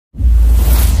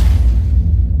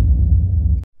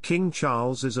King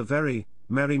Charles is a very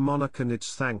merry monarch, and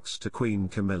it's thanks to Queen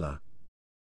Camilla.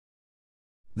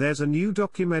 There's a new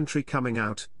documentary coming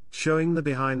out, showing the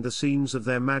behind the scenes of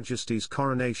Their Majesties'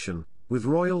 coronation, with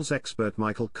royals expert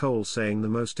Michael Cole saying the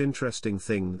most interesting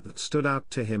thing that stood out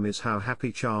to him is how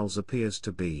happy Charles appears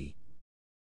to be.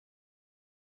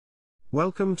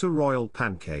 Welcome to Royal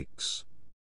Pancakes.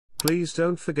 Please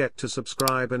don't forget to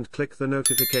subscribe and click the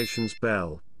notifications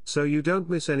bell, so you don't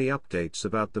miss any updates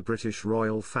about the British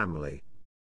royal family.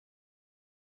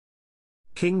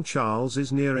 King Charles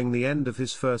is nearing the end of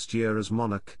his first year as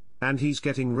monarch, and he's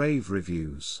getting rave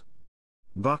reviews.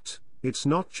 But it's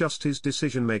not just his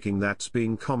decision-making that's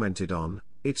being commented on,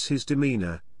 it's his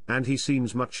demeanor, and he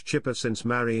seems much chipper since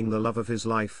marrying the love of his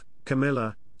life,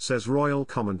 Camilla, says royal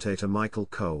commentator Michael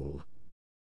Cole.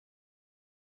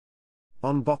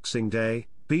 On Boxing Day,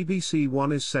 BBC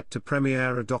One is set to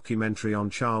premiere a documentary on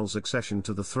Charles' accession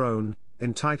to the throne,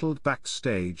 entitled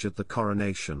Backstage at the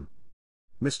Coronation.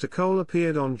 Mr. Cole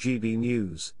appeared on GB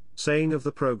News, saying of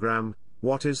the programme,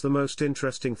 "What is the most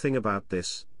interesting thing about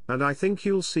this, and I think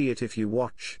you'll see it if you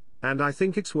watch, and I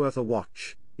think it's worth a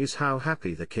watch, is how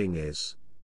happy the king is."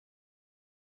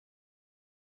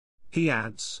 He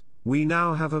adds, "We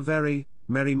now have a very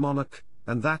merry monarch,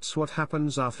 and that's what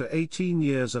happens after 18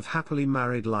 years of happily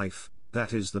married life,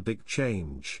 that is the big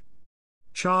change."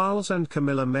 Charles and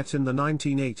Camilla met in the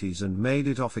 1980s and made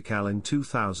it official in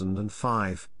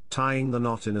 2005, tying the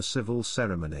knot in a civil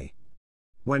ceremony.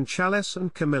 When Charles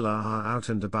and Camilla are out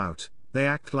and about, they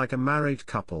act like a married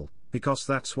couple, because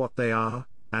that's what they are,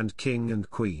 and king and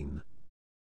queen.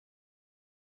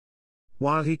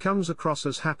 While he comes across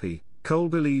as happy, Cole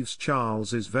believes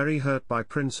Charles is very hurt by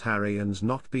Prince Harry and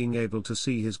not being able to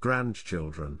see his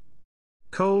grandchildren.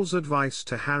 Cole's advice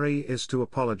to Harry is to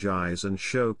apologize and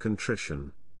show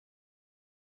contrition.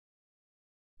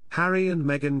 Harry and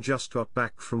Meghan just got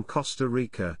back from Costa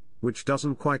Rica, which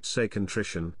doesn't quite say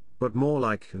contrition, but more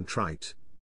like contrite.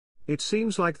 It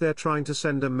seems like they're trying to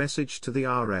send a message to the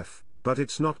RF, but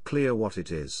it's not clear what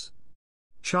it is.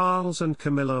 Charles and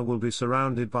Camilla will be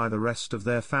surrounded by the rest of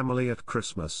their family at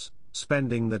Christmas,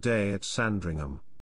 spending the day at Sandringham.